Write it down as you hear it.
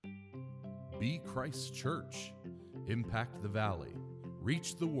Be Christ Church, impact the valley,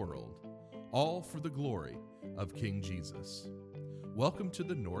 reach the world, all for the glory of King Jesus. Welcome to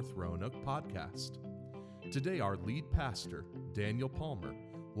the North Roanoke Podcast. Today our lead pastor, Daniel Palmer,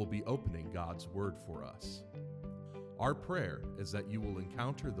 will be opening God's Word for us. Our prayer is that you will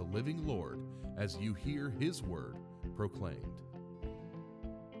encounter the living Lord as you hear His Word proclaimed.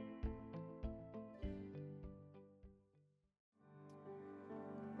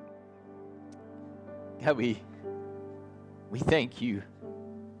 God, we thank you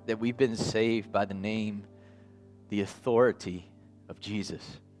that we've been saved by the name, the authority of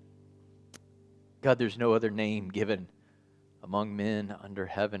Jesus. God, there's no other name given among men under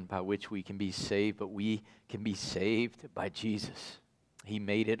heaven by which we can be saved, but we can be saved by Jesus. He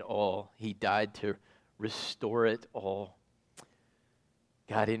made it all. He died to restore it all.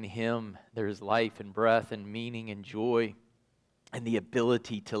 God, in Him there is life and breath and meaning and joy and the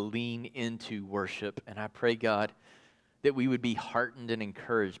ability to lean into worship. And I pray, God, that we would be heartened and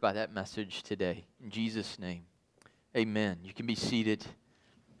encouraged by that message today. In Jesus' name, amen. You can be seated.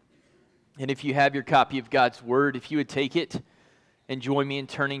 And if you have your copy of God's Word, if you would take it and join me in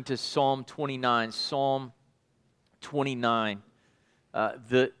turning to Psalm 29. Psalm 29.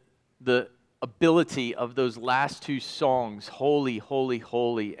 The ability of those last two songs, Holy, Holy,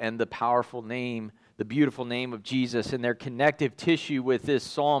 Holy, and the powerful name, the beautiful name of Jesus, and their connective tissue with this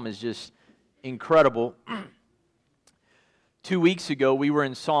psalm is just incredible. 2 weeks ago, we were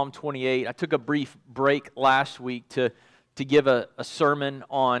in Psalm 28. I took a brief break last week to give a sermon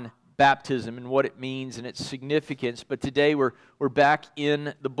on baptism and what it means and its significance. But today we're back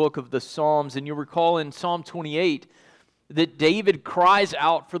in the book of the Psalms, and you'll recall in Psalm 28 that David cries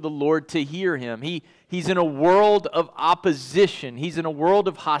out for the Lord to hear him. He's in a world of opposition. He's in a world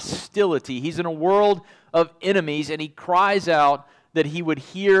of hostility. He's in a world of enemies, and he cries out that he would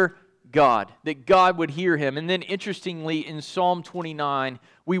hear God, that God would hear him. And then interestingly, in Psalm 29,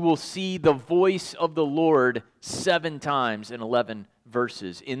 we will see the voice of the Lord 7 times in 11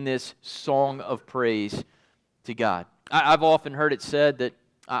 verses in this song of praise to God. I've often heard it said that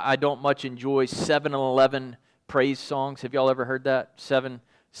I don't much enjoy 7 and 11 praise songs. Have y'all ever heard that?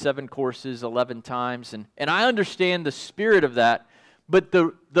 Seven courses, 11 times. And I understand the spirit of that, but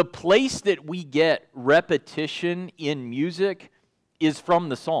the place that we get repetition in music is from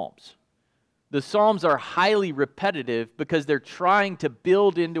the Psalms. The Psalms are highly repetitive because they're trying to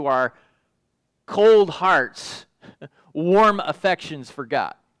build into our cold hearts warm affections for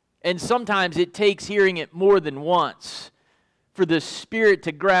God. And sometimes it takes hearing it more than once for the Spirit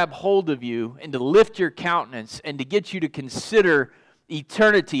to grab hold of you and to lift your countenance and to get you to consider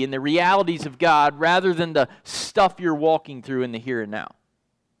eternity and the realities of God rather than the stuff you're walking through in the here and now.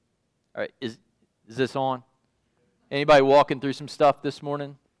 All right, is this on? Anybody walking through some stuff this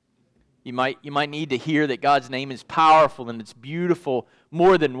morning? You might need to hear that God's name is powerful and it's beautiful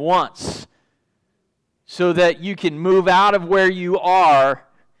more than once so that you can move out of where you are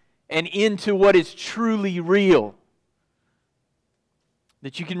and into what is truly real.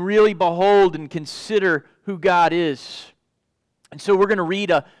 That you can really behold and consider who God is. And so we're going to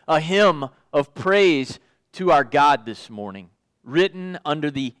read a hymn of praise to our God this morning, written under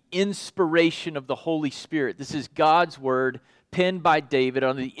the inspiration of the Holy Spirit. This is God's Word, penned by David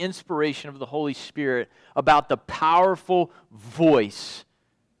under the inspiration of the Holy Spirit about the powerful voice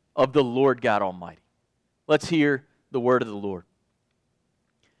of the Lord God Almighty. Let's hear the word of the Lord.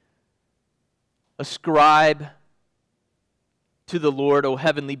 Ascribe to the Lord, O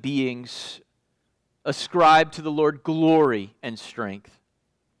heavenly beings. Ascribe to the Lord glory and strength.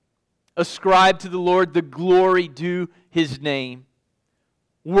 Ascribe to the Lord the glory due His name.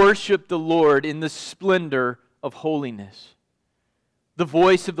 Worship the Lord in the splendor of holiness. The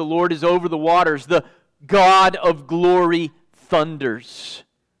voice of the Lord is over the waters. The God of glory thunders.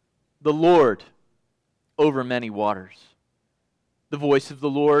 The Lord over many waters. The voice of the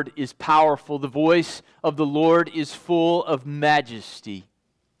Lord is powerful. The voice of the Lord is full of majesty.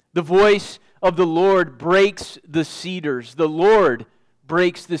 The voice of the Lord breaks the cedars. The Lord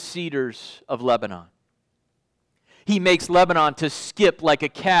breaks the cedars of Lebanon. He makes Lebanon to skip like a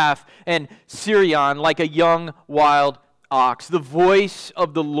calf and Sirion like a young wild ox. The voice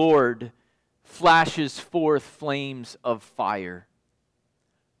of the Lord flashes forth flames of fire.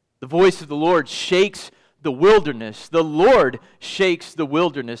 The voice of the Lord shakes the wilderness. The Lord shakes the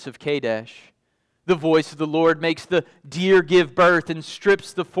wilderness of Kadesh. The voice of the Lord makes the deer give birth and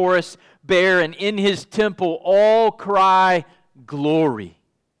strips the forest bare, and in His temple all cry, glory.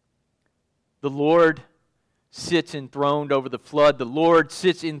 The Lord sits enthroned over the flood. The Lord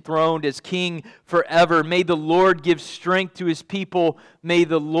sits enthroned as King forever. May the Lord give strength to His people. May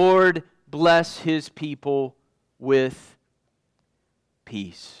the Lord bless His people with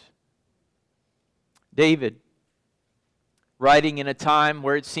peace. David, writing in a time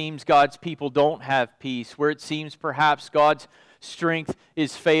where it seems God's people don't have peace, where it seems perhaps God's strength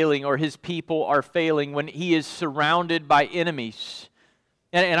is failing or His people are failing, when he is surrounded by enemies.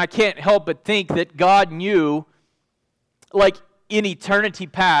 And I can't help but think that God knew, like in eternity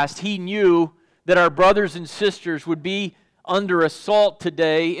past, He knew that our brothers and sisters would be under assault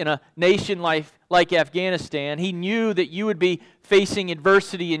today in a nation like Afghanistan. He knew that you would be facing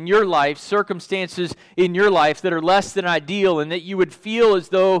adversity in your life, circumstances in your life that are less than ideal, and that you would feel as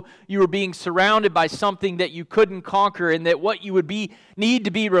though you were being surrounded by something that you couldn't conquer, and that what you would need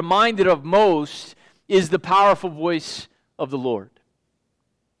to be reminded of most is the powerful voice of the Lord.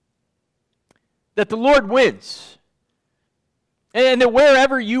 That the Lord wins. And that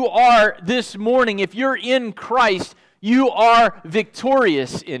wherever you are this morning, if you're in Christ, you are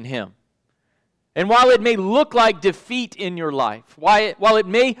victorious in Him. And while it may look like defeat in your life, while it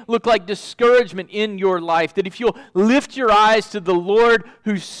may look like discouragement in your life, that if you'll lift your eyes to the Lord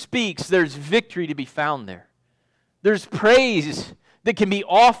who speaks, there's victory to be found there. There's praise that can be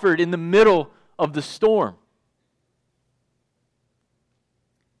offered in the middle of the storm.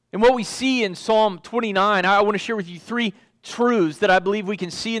 And what we see in Psalm 29, I want to share with you three truths that I believe we can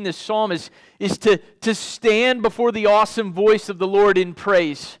see in this psalm is to stand before the awesome voice of the Lord in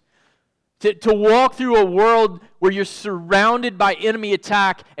praise. To walk through a world where you're surrounded by enemy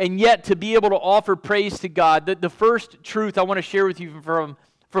attack and yet to be able to offer praise to God. The first truth I want to share with you from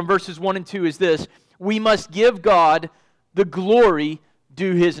verses 1 and 2 is this: we must give God the glory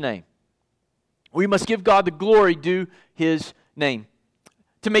due His name. We must give God the glory due His name.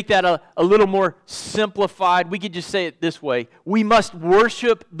 To make that a little more simplified, we could just say it this way: we must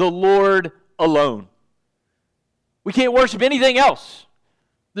worship the Lord alone. We can't worship anything else.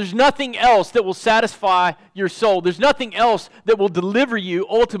 There's nothing else that will satisfy your soul. There's nothing else that will deliver you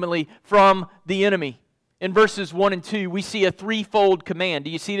ultimately from the enemy. In verses 1 and 2, we see a threefold command.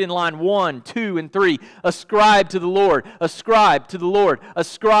 Do you see it in line 1, 2, and 3? Ascribe to the Lord, ascribe to the Lord,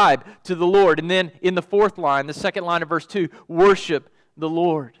 ascribe to the Lord. And then in the fourth line, the second line of verse 2, worship the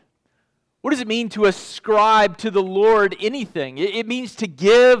Lord. What does it mean to ascribe to the Lord anything? It means to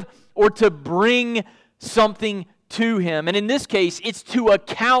give or to bring something to Him. And in this case, it's to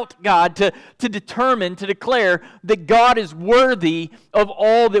account God, to determine, to declare that God is worthy of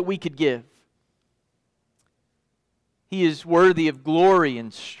all that we could give. He is worthy of glory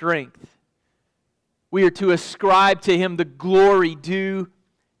and strength. We are to ascribe to Him the glory due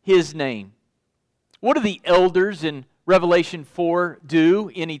His name. What do the elders in Revelation 4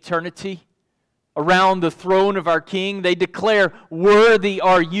 do in eternity? Around the throne of our King, they declare, "Worthy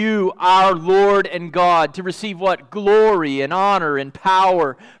are you, our Lord and God, to receive what? Glory and honor and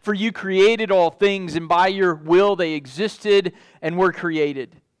power. For you created all things, and by your will they existed and were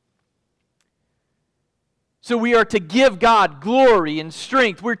created." So we are to give God glory and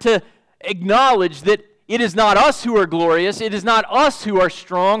strength. We're to acknowledge that it is not us who are glorious. It is not us who are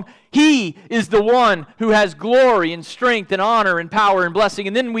strong. He is the one who has glory and strength and honor and power and blessing.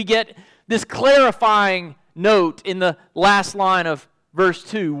 And then we get this clarifying note in the last line of verse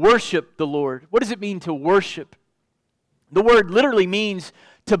 2. Worship the Lord. What does it mean to worship? The word literally means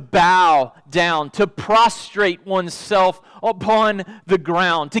to bow down, to prostrate oneself upon the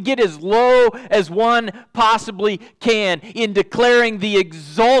ground, to get as low as one possibly can in declaring the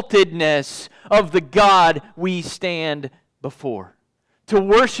exaltedness of the God we stand before. To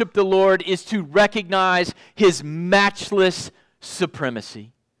worship the Lord is to recognize His matchless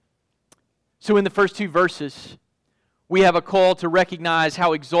supremacy. So in the first two verses, we have a call to recognize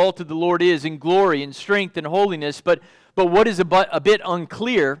how exalted the Lord is in glory and strength and holiness. But what is a bit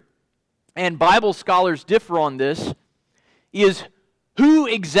unclear, and Bible scholars differ on this, is who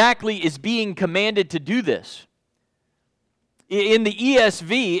exactly is being commanded to do this. In the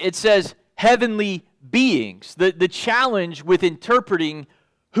ESV, it says heavenly beings. The challenge with interpreting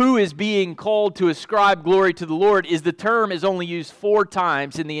who is being called to ascribe glory to the Lord is the term is only used 4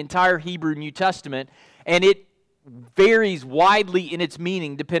 times in the entire Hebrew New Testament, and it varies widely in its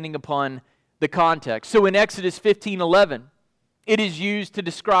meaning depending upon the context. So in Exodus 15:11, it is used to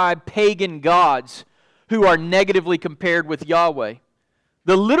describe pagan gods who are negatively compared with Yahweh.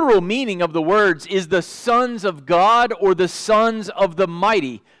 The literal meaning of the words is the sons of God or the sons of the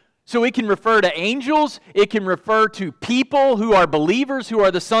mighty. So it can refer to angels, it can refer to people who are believers, who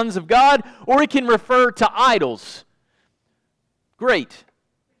are the sons of God, or it can refer to idols. Great.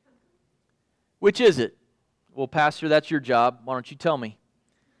 Which is it? Well, Pastor, that's your job. Why don't you tell me?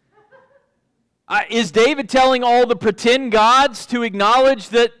 Is David telling all the pretend gods to acknowledge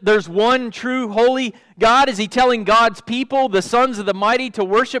that there's one true holy God? Is he telling God's people, the sons of the mighty, to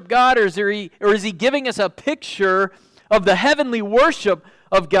worship God? Or is he giving us a picture of the heavenly worship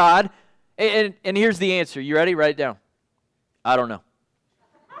of God? And here's the answer. You ready? Write it down. I don't know.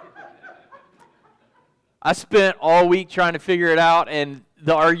 I spent all week trying to figure it out, and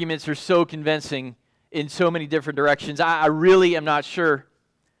the arguments are so convincing in so many different directions. I really am not sure.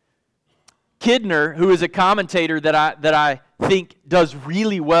 Kidner, who is a commentator that I think does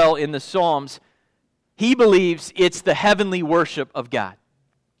really well in the Psalms, he believes it's the heavenly worship of God.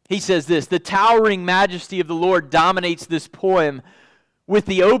 He says this: the towering majesty of the Lord dominates this poem with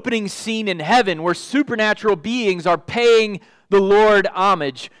the opening scene in heaven where supernatural beings are paying the Lord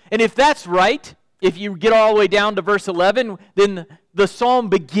homage. And if that's right, if you get all the way down to verse 11, then the psalm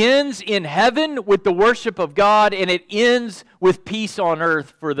begins in heaven with the worship of God, and it ends with peace on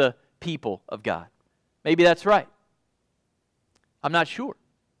earth for the people of God. Maybe that's right. I'm not sure.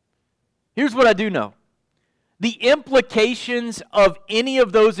 Here's what I do know. The implications of any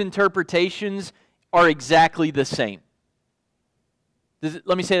of those interpretations are exactly the same.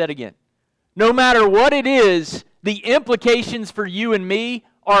 Let me say that again. No matter what it is, the implications for you and me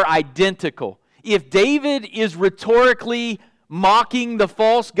are identical. If David is rhetorically mocking the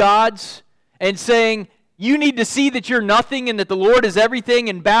false gods and saying, you need to see that you're nothing and that the Lord is everything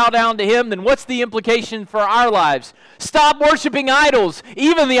and bow down to Him, then what's the implication for our lives? Stop worshiping idols.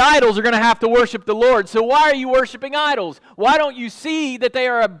 Even the idols are going to have to worship the Lord. So why are you worshiping idols? Why don't you see that they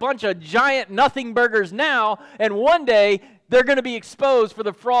are a bunch of giant nothing burgers now, and one day they're going to be exposed for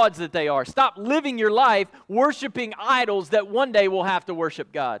the frauds that they are? Stop living your life worshiping idols that one day will have to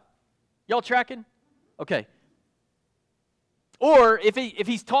worship God. Y'all tracking? Okay. Or if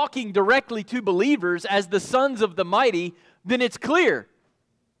he's talking directly to believers as the sons of the mighty, then it's clear.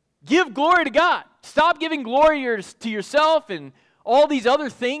 Give glory to God. Stop giving glory to yourself and all these other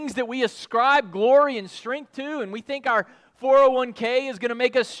things that we ascribe glory and strength to, and we think our 401k is going to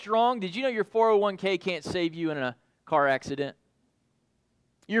make us strong. Did you know your 401k can't save you in a car accident?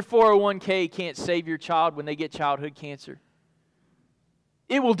 Your 401k can't save your child when they get childhood cancer.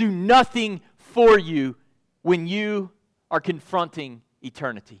 It will do nothing for you when you are confronting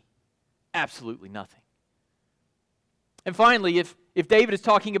eternity. Absolutely nothing. And finally, if David is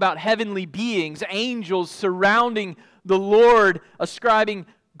talking about heavenly beings, angels surrounding the Lord, ascribing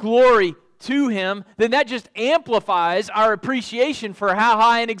glory to Him, then that just amplifies our appreciation for how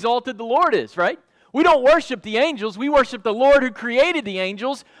high and exalted the Lord is, right? We don't worship the angels, we worship the Lord who created the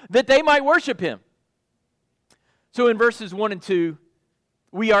angels that they might worship Him. So in verses 1 and 2,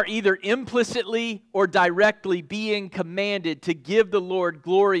 we are either implicitly or directly being commanded to give the Lord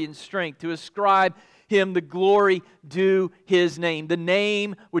glory and strength, to ascribe Him the glory due His name, the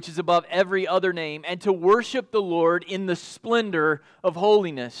name which is above every other name, and to worship the Lord in the splendor of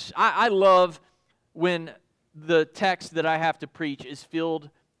holiness. I love when the text that I have to preach is filled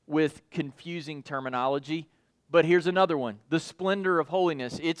with confusing terminology, but here's another one, the splendor of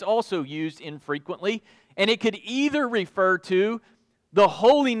holiness. It's also used infrequently, and it could either refer to the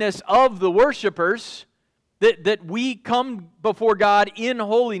holiness of the worshipers, that we come before God in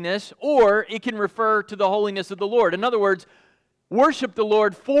holiness, or it can refer to the holiness of the Lord. In other words, worship the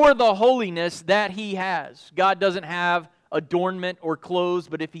Lord for the holiness that He has. God doesn't have adornment or clothes,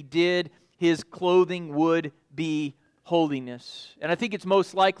 but if He did, His clothing would be holiness. And I think it's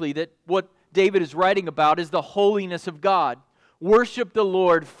most likely that what David is writing about is the holiness of God. Worship the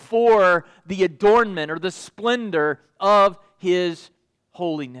Lord for the adornment or the splendor of His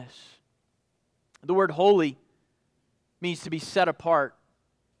holiness. The word holy means to be set apart.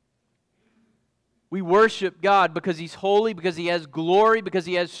 We worship God because He's holy, because He has glory, because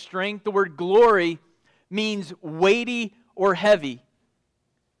He has strength. The word glory means weighty or heavy.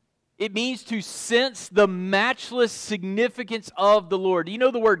 It means to sense the matchless significance of the Lord. Do you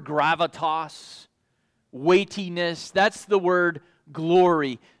know the word gravitas? Weightiness. That's the word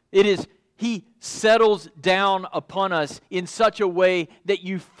glory. It is He settles down upon us in such a way that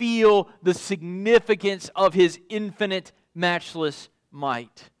you feel the significance of His infinite, matchless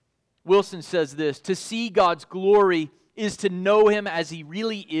might. Wilson says this: to see God's glory is to know Him as He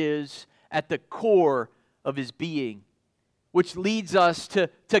really is at the core of His being, which leads us to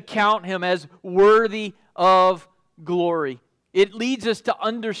count Him as worthy of glory. It leads us to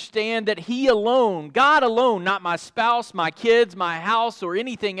understand that He alone, God alone, not my spouse, my kids, my house, or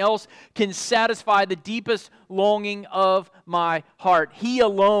anything else, can satisfy the deepest longing of my heart. He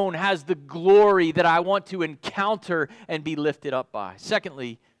alone has the glory that I want to encounter and be lifted up by.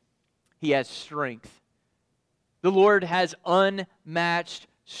 Secondly, He has strength. The Lord has unmatched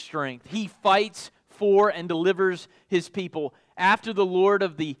strength. He fights for and delivers His people. After the Lord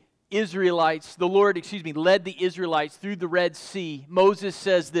led the Israelites through the Red Sea, Moses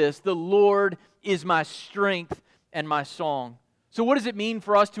says this, "The Lord is my strength and my song." So what does it mean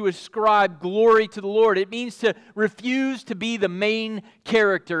for us to ascribe glory to the Lord? It means to refuse to be the main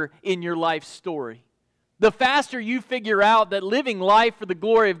character in your life story. The faster you figure out that living life for the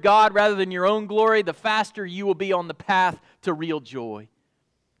glory of God rather than your own glory, the faster you will be on the path to real joy.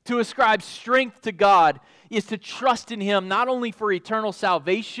 To ascribe strength to God is to trust in Him not only for eternal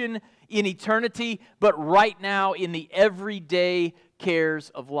salvation in eternity, but right now in the everyday cares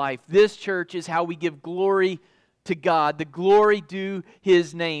of life. This, church, is how we give glory to God, the glory due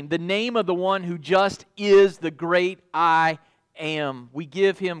His name, the name of the one who just is the great I am. We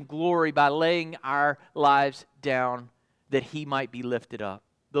give Him glory by laying our lives down that He might be lifted up.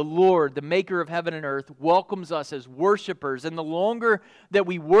 The Lord, the maker of heaven and earth, welcomes us as worshipers, and the longer that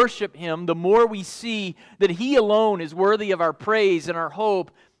we worship Him, the more we see that He alone is worthy of our praise and our hope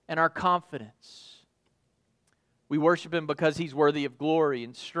and our confidence. We worship Him because He's worthy of glory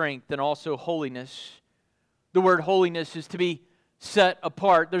and strength and also holiness. The word holiness is to be set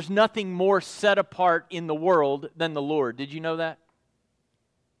apart. There's nothing more set apart in the world than the Lord. Did you know that?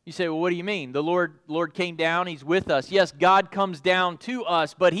 You say, well, what do you mean? The Lord came down, He's with us. Yes, God comes down to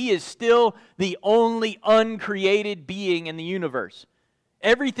us, but He is still the only uncreated being in the universe.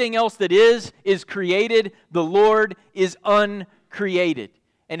 Everything else that is created. The Lord is uncreated,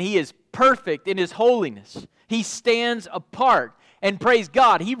 and He is perfect in His holiness. He stands apart. And praise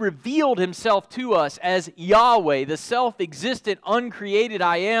God, He revealed Himself to us as Yahweh, the self-existent, uncreated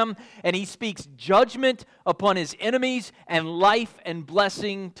I am, and He speaks judgment upon His enemies and life and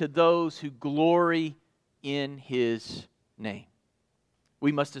blessing to those who glory in His name.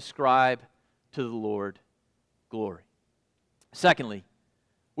 We must ascribe to the Lord glory. Secondly,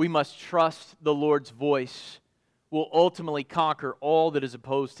 we must trust the Lord's voice will ultimately conquer all that is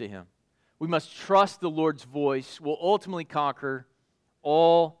opposed to Him. We must trust the Lord's voice will ultimately conquer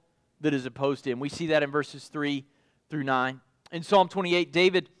all that is opposed to Him. We see that in verses 3 through 9. In Psalm 28,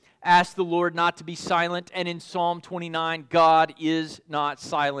 David asked the Lord not to be silent, and in Psalm 29, God is not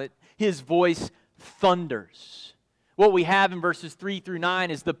silent. His voice thunders. What we have in verses 3 through 9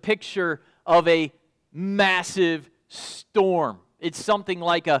 is the picture of a massive storm. It's something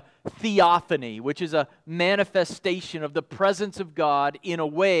like a theophany, which is a manifestation of the presence of God in a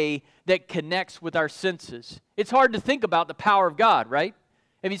way that connects with our senses. It's hard to think about the power of God, right?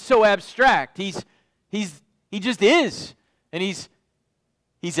 I mean, it's so abstract. He just is. And He's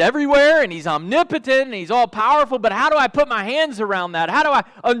everywhere, and He's omnipotent, and He's all-powerful, but how do I put my hands around that? How do I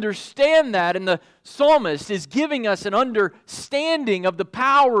understand that? And the psalmist is giving us an understanding of the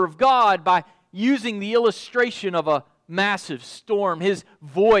power of God by using the illustration of a massive storm. His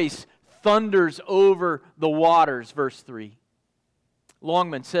voice thunders over the waters, verse 3.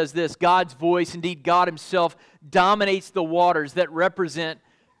 Longman says this, God's voice, indeed God Himself, dominates the waters that represent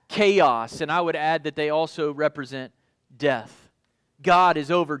chaos, and I would add that they also represent death. God is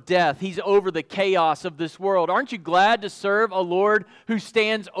over death. He's over the chaos of this world. Aren't you glad to serve a Lord who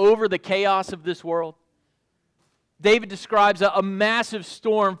stands over the chaos of this world? David describes a massive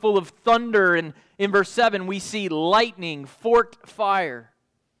storm full of thunder, and in verse 7 we see lightning, forked fire.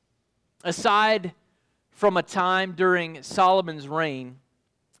 Aside from a time during Solomon's reign,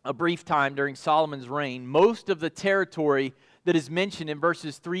 a brief time during Solomon's reign, most of the territory that is mentioned in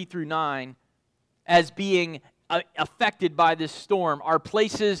verses 3 through 9 as being affected by this storm are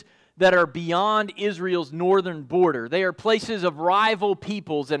places that are beyond Israel's northern border. They are places of rival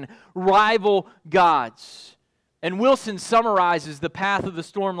peoples and rival gods. And Wilson summarizes the path of the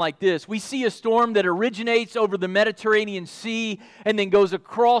storm like this. We see a storm that originates over the Mediterranean Sea and then goes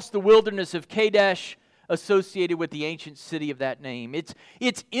across the wilderness of Kadesh, associated with the ancient city of that name. It's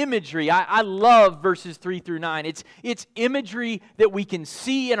imagery. I love verses 3 through 9. It's imagery that we can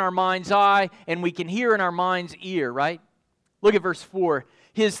see in our mind's eye and we can hear in our mind's ear, right? Look at verse 4.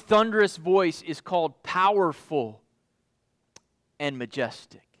 His thunderous voice is called powerful and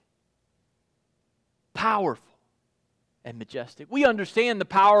majestic. Powerful and majestic. We understand the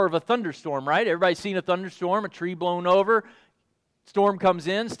power of a thunderstorm, right? Everybody's seen a thunderstorm, a tree blown over, storm comes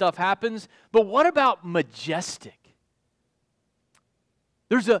in, stuff happens. But what about majestic?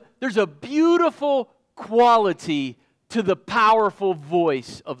 There's a beautiful quality to the powerful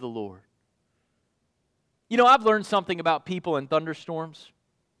voice of the Lord. You know, I've learned something about people in thunderstorms.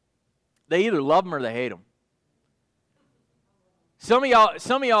 They either love them or they hate them. Some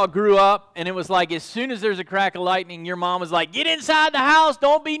of y'all grew up, and it was like as soon as there's a crack of lightning, your mom was like, get inside the house,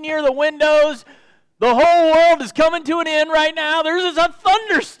 don't be near the windows. The whole world is coming to an end right now. There's a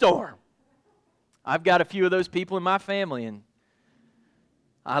thunderstorm. I've got a few of those people in my family, and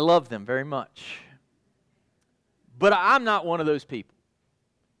I love them very much. But I'm not one of those people.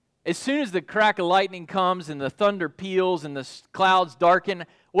 As soon as the crack of lightning comes and the thunder peals and the clouds darken,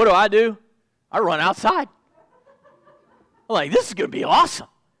 what do? I run outside. I'm like, this is going to be awesome.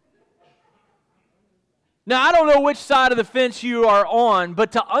 Now, I don't know which side of the fence you are on,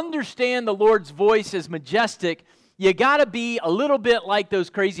 but to understand the Lord's voice as majestic, you got to be a little bit like those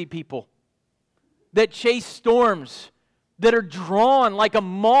crazy people that chase storms, that are drawn like a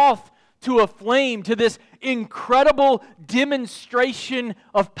moth to a flame, to this incredible demonstration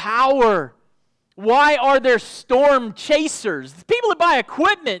of power. Why are there storm chasers? People that buy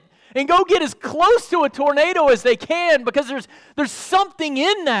equipment and go get as close to a tornado as they can, because there's something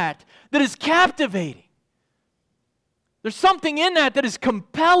in that is captivating. There's something in that is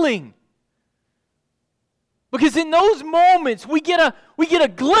compelling. Because in those moments, we get a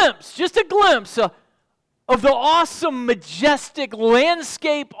glimpse, just a glimpse of the awesome, majestic,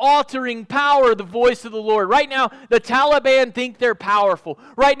 landscape-altering power of the voice of the Lord. Right now, the Taliban think they're powerful.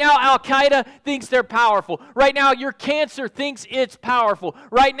 Right now, Al-Qaeda thinks they're powerful. Right now, your cancer thinks it's powerful.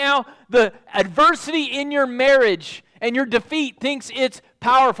 Right now, the adversity in your marriage and your defeat thinks it's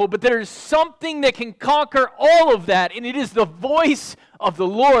powerful. But there is something that can conquer all of that, and it is the voice of the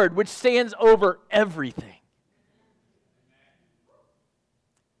Lord, which stands over everything.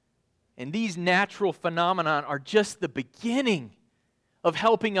 And these natural phenomena are just the beginning of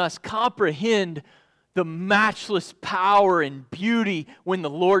helping us comprehend the matchless power and beauty when the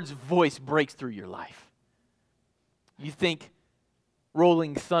Lord's voice breaks through your life. You think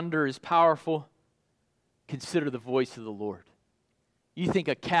rolling thunder is powerful? Consider the voice of the Lord. You think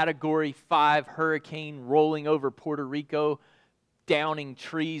a Category 5 hurricane rolling over Puerto Rico, downing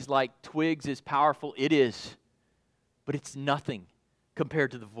trees like twigs is powerful? It is. But it's nothing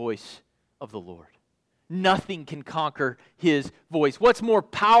compared to the voice of the Lord. Nothing can conquer His voice. What's more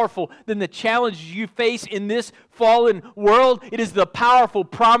powerful than the challenges you face in this fallen world? It is the powerful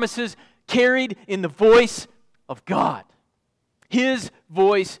promises carried in the voice of God. His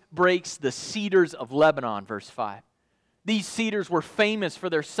voice breaks the cedars of Lebanon, verse 5. These cedars were famous for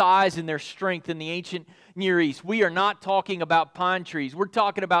their size and their strength in the ancient Near East. We are not talking about pine trees. We're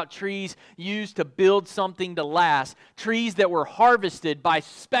talking about trees used to build something to last. Trees that were harvested by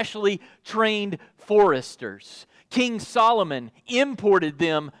specially trained foresters. King Solomon imported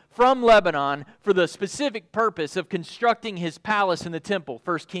them from Lebanon for the specific purpose of constructing his palace in the temple.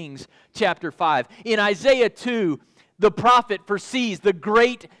 1 Kings chapter 5. In Isaiah 2, the prophet foresees the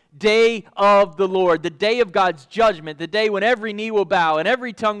great day of the Lord, the day of God's judgment, the day when every knee will bow and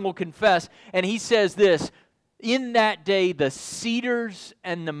every tongue will confess. And he says this, in that day the cedars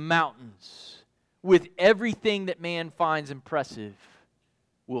and the mountains, with everything that man finds impressive,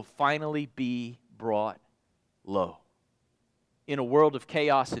 will finally be brought low. In a world of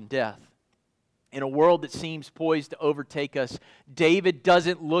chaos and death, in a world that seems poised to overtake us, David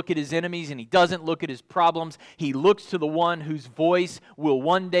doesn't look at his enemies and he doesn't look at his problems. He looks to the one whose voice will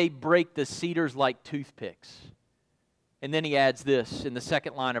one day break the cedars like toothpicks. And then he adds this in the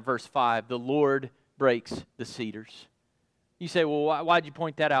second line of verse 5, the Lord breaks the cedars. You say, well, why'd you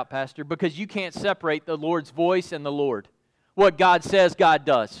point that out, Pastor? Because you can't separate the Lord's voice and the Lord. What God says, God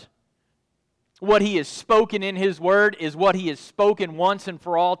does. What He has spoken in His Word is what He has spoken once and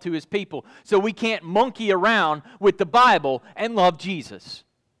for all to His people. So we can't monkey around with the Bible and love Jesus.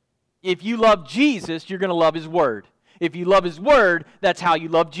 If you love Jesus, you're going to love His Word. If you love His Word, that's how you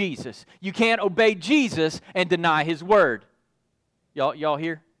love Jesus. You can't obey Jesus and deny His Word. Y'all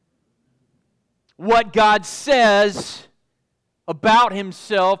hear? What God says about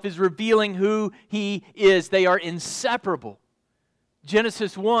Himself is revealing who He is. They are inseparable.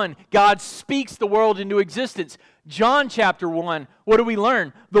 Genesis 1, God speaks the world into existence. John chapter 1, what do we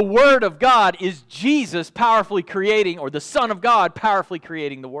learn? The Word of God is Jesus powerfully creating, or the Son of God powerfully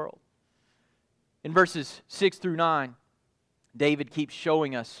creating the world. In verses 6 through 9, David keeps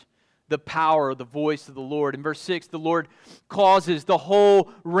showing us the power of the voice of the Lord. In verse 6, the Lord causes the whole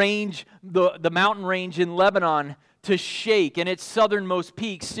range, the mountain range in Lebanon to shake, and its southernmost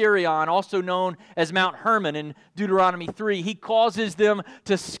peak, Sirion, also known as Mount Hermon in Deuteronomy 3, He causes them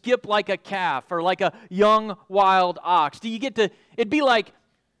to skip like a calf or like a young wild ox. Do you get to? It'd be like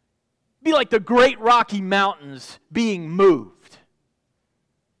the Great Rocky Mountains being moved.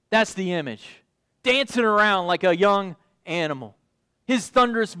 That's the image. Dancing around like a young animal. His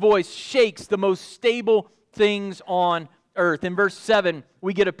thunderous voice shakes the most stable things on earth. In verse 7,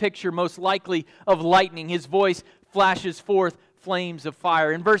 we get a picture most likely of lightning. His voice flashes forth flames of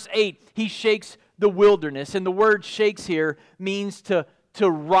fire. In verse 8, He shakes the wilderness. And the word shakes here means to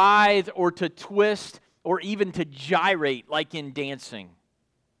writhe or to twist or even to gyrate like in dancing.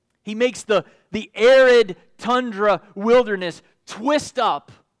 He makes the arid tundra wilderness twist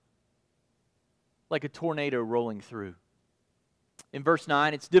up like a tornado rolling through. In verse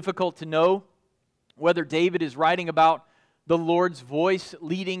 9, it's difficult to know whether David is writing about the Lord's voice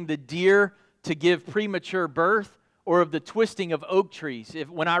leading the deer to give premature birth or of the twisting of oak trees.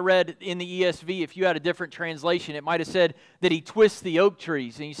 When I read in the ESV, if you had a different translation, it might have said that he twists the oak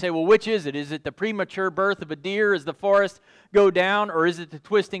trees. And you say, well, which is it? Is it the premature birth of a deer as the forest go down, or is it the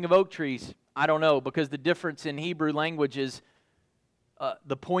twisting of oak trees? I don't know, because the difference in Hebrew language is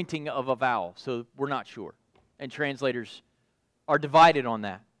the pointing of a vowel. So we're not sure. And translators are divided on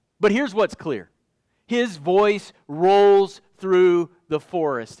that. But here's what's clear. His voice rolls through the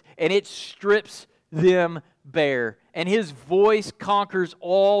forest, and it strips them bare. And His voice conquers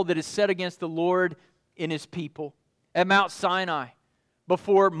all that is set against the Lord in His people. At Mount Sinai,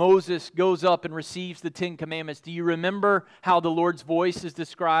 before Moses goes up and receives the Ten Commandments, do you remember how the Lord's voice is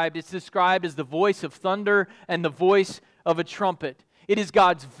described? It's described as the voice of thunder and the voice of a trumpet. It is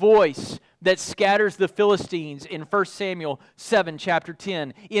God's voice that scatters the Philistines in 1 Samuel 7, chapter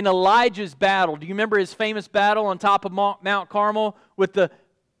 10. In Elijah's battle, do you remember his famous battle on top of Mount Carmel with the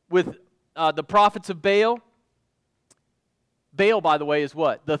prophets of Baal? Baal, by the way, is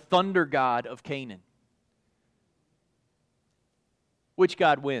what? The thunder god of Canaan. Which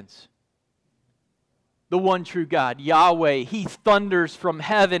God wins? The one true God, Yahweh. He thunders from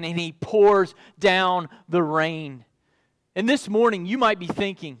heaven and He pours down the rain. And this morning you might be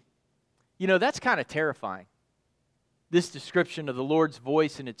thinking, that's kind of terrifying. This description of the Lord's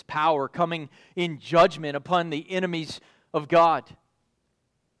voice and its power coming in judgment upon the enemies of God.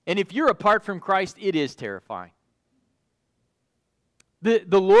 And if you're apart from Christ, it is terrifying.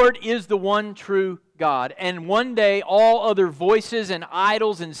 The Lord is the one true God. And one day all other voices and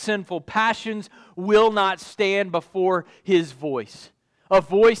idols and sinful passions will not stand before His voice. A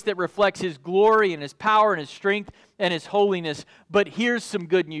voice that reflects His glory and His power and His strength and His holiness. But here's some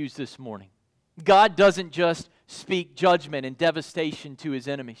good news this morning. God doesn't just speak judgment and devastation to His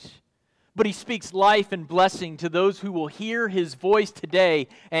enemies, but He speaks life and blessing to those who will hear His voice today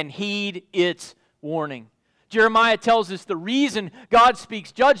and heed its warning. Jeremiah tells us the reason God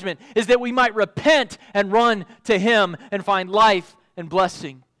speaks judgment is that we might repent and run to Him and find life and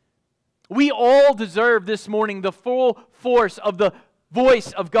blessing. We all deserve this morning the full force of the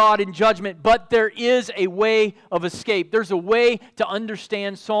voice of God in judgment, but there is a way of escape. There's a way to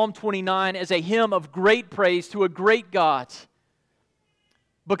understand Psalm 29 as a hymn of great praise to a great God,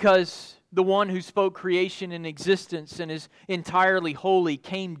 because the one who spoke creation in existence and is entirely holy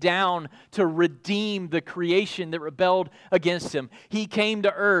came down to redeem the creation that rebelled against Him. He came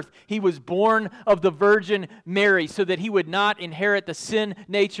to earth. He was born of the Virgin Mary so that He would not inherit the sin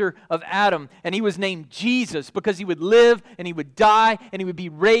nature of Adam. And He was named Jesus because He would live and He would die and He would be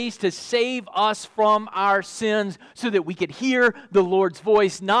raised to save us from our sins so that we could hear the Lord's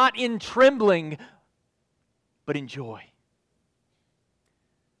voice, not in trembling, but in joy.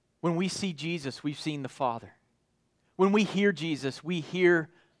 When we see Jesus, we've seen the Father. When we hear Jesus, we hear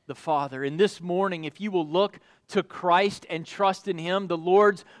the Father. And this morning, if you will look to Christ and trust in Him, the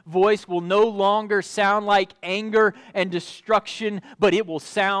Lord's voice will no longer sound like anger and destruction, but it will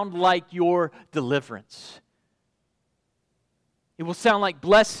sound like your deliverance. It will sound like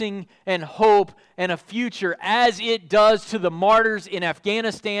blessing and hope and a future, as it does to the martyrs in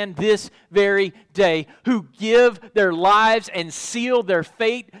Afghanistan this very day, who give their lives and seal their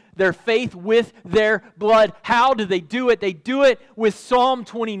faith with their blood. How do they do it? They do it with Psalm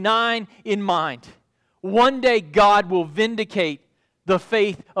 29 in mind. One day God will vindicate the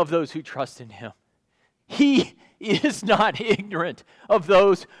faith of those who trust in Him. He is not ignorant of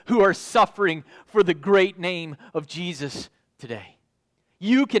those who are suffering for the great name of Jesus today.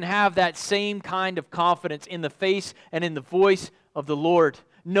 You can have that same kind of confidence in the face and in the voice of the Lord,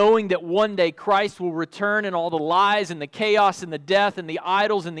 knowing that one day Christ will return and all the lies and the chaos and the death and the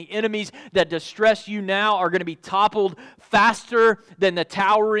idols and the enemies that distress you now are going to be toppled faster than the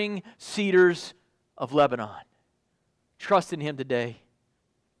towering cedars of Lebanon. Trust in Him today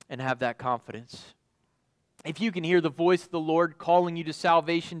and have that confidence. If you can hear the voice of the Lord calling you to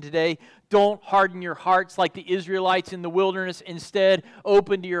salvation today, don't harden your hearts like the Israelites in the wilderness. Instead,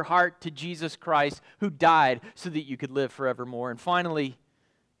 open to your heart to Jesus Christ, who died so that you could live forevermore. And finally,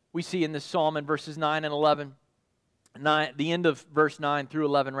 we see in this psalm in verses 9 and 11, the end of verse 9 through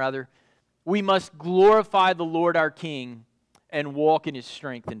 11 rather, we must glorify the Lord our King and walk in His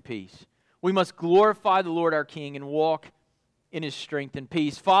strength and peace. We must glorify the Lord our King and walk in His strength and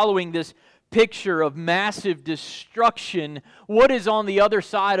peace. Following this picture of massive destruction, what is on the other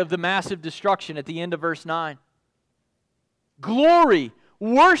side of the massive destruction at the end of verse 9? Glory,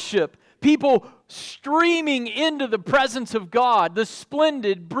 worship, people streaming into the presence of God. The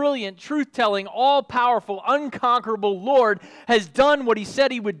splendid, brilliant, truth-telling, all-powerful, unconquerable Lord has done what He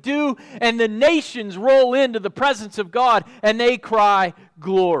said He would do, and the nations roll into the presence of God, and they cry,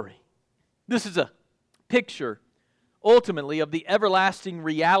 glory. This is a picture, ultimately, of the everlasting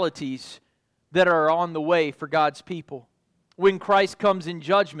realities that are on the way for God's people. When Christ comes in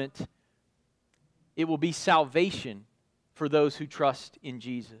judgment, it will be salvation for those who trust in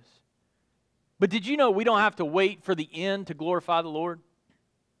Jesus. But did you know we don't have to wait for the end to glorify the Lord?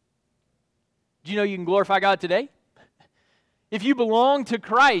 Do you know you can glorify God today? If you belong to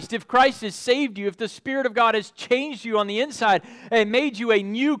Christ, if Christ has saved you, if the Spirit of God has changed you on the inside and made you a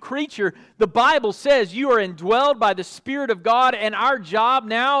new creature, the Bible says you are indwelled by the Spirit of God, and our job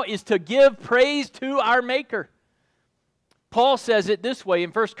now is to give praise to our Maker. Paul says it this way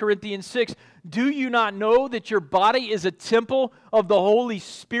in 1 Corinthians 6, "Do you not know that your body is a temple of the Holy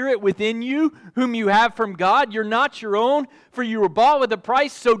Spirit within you, whom you have from God? You're not your own, for you were bought with a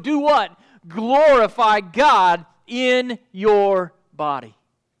price." So do what? Glorify God in your body.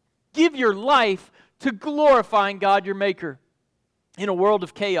 Give your life to glorifying God, your Maker. In a world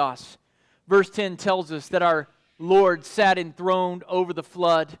of chaos, verse 10 tells us that our Lord sat enthroned over the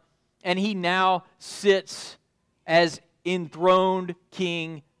flood, and He now sits as enthroned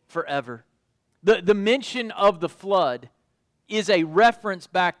King forever. The mention of the flood is a reference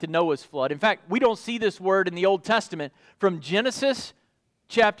back to Noah's flood. In fact, we don't see this word in the Old Testament from Genesis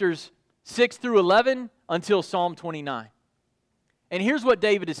chapters 6 through 11 until Psalm 29. And here's what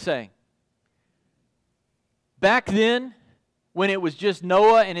David is saying. Back then, when it was just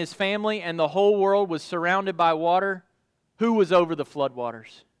Noah and his family and the whole world was surrounded by water, who was over the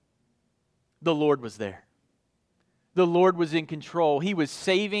floodwaters? The Lord was there. The Lord was in control. He was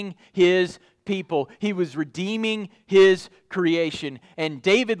saving His people. He was redeeming His creation. And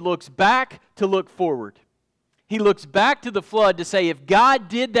David looks back to look forward. He looks back to the flood to say, if God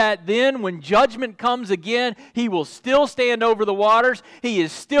did that then, when judgment comes again, He will still stand over the waters. He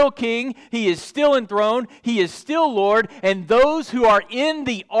is still King. He is still enthroned. He is still Lord. And those who are in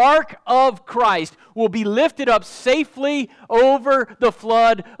the ark of Christ will be lifted up safely over the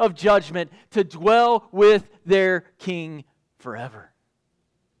flood of judgment to dwell with their King forever.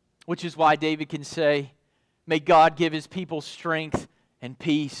 Which is why David can say, may God give His people strength and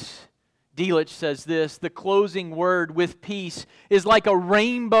peace. Delitzsch says this, the closing word with peace is like a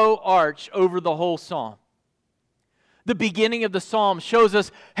rainbow arch over the whole psalm. The beginning of the psalm shows us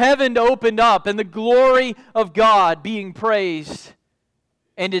heaven opened up and the glory of God being praised.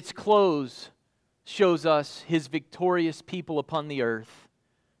 And its close shows us His victorious people upon the earth,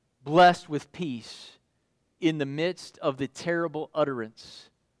 blessed with peace in the midst of the terrible utterance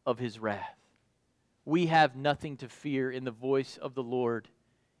of His wrath. We have nothing to fear in the voice of the Lord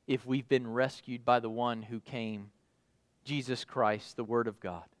if we've been rescued by the one who came, Jesus Christ, the Word of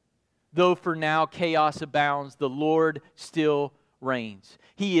God. Though for now chaos abounds, the Lord still reigns.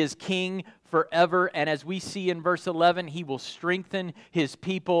 He is King forever, and as we see in verse 11, He will strengthen His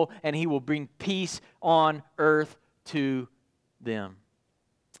people and He will bring peace on earth to them.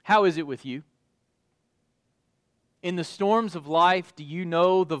 How is it with you? In the storms of life, do you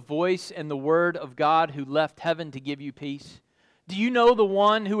know the voice and the Word of God who left heaven to give you peace? Do you know the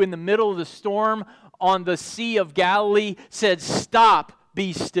one who in the middle of the storm on the Sea of Galilee said, "Stop,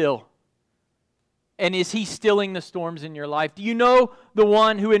 be still"? And is He stilling the storms in your life? Do you know the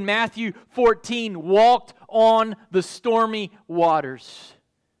one who in Matthew 14 walked on the stormy waters?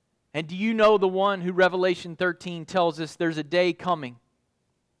 And do you know the one who Revelation 13 tells us there's a day coming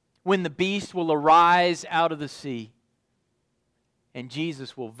when the beast will arise out of the sea and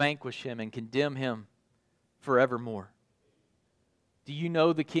Jesus will vanquish him and condemn him forevermore? Do you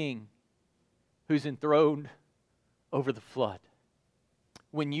know the King who's enthroned over the flood?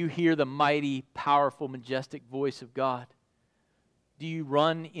 When you hear the mighty, powerful, majestic voice of God, do you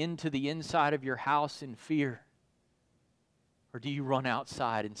run into the inside of your house in fear? Or do you run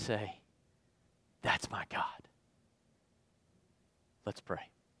outside and say, "That's my God"? Let's pray.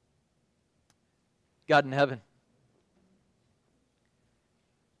 God in heaven,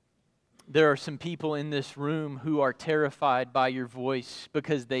 there are some people in this room who are terrified by your voice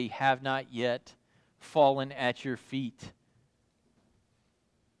because they have not yet fallen at your feet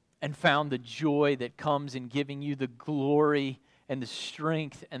and found the joy that comes in giving you the glory and the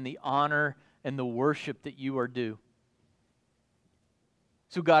strength and the honor and the worship that you are due.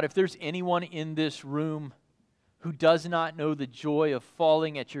 So God, if there's anyone in this room who does not know the joy of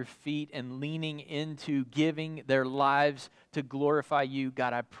falling at your feet and leaning into giving their lives to glorify you.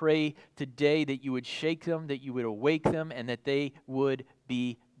 God, I pray today that you would shake them, that you would awake them, and that they would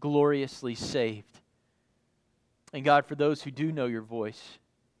be gloriously saved. And God, for those who do know your voice,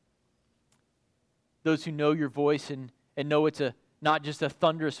 those who know your voice and know it's not just a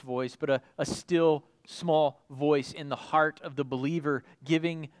thunderous voice, but a still small voice in the heart of the believer,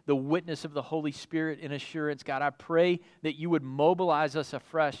 giving the witness of the Holy Spirit in assurance. God, I pray that you would mobilize us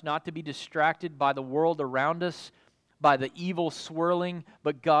afresh, not to be distracted by the world around us, by the evil swirling,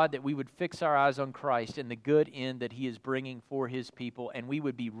 but God, that we would fix our eyes on Christ and the good end that He is bringing for His people, and we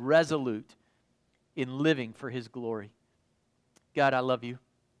would be resolute in living for His glory. God, I love you,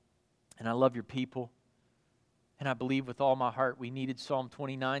 and I love your people, and I believe with all my heart we needed Psalm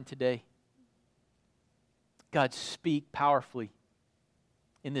 29 today. God, speak powerfully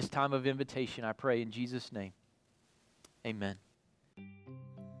in this time of invitation, I pray in Jesus' name. Amen.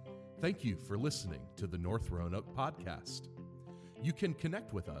 Thank you for listening to the North Roanoke Podcast. You can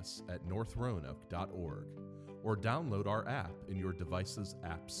connect with us at northroanoke.org or download our app in your device's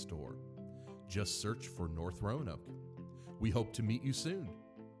app store. Just search for North Roanoke. We hope to meet you soon.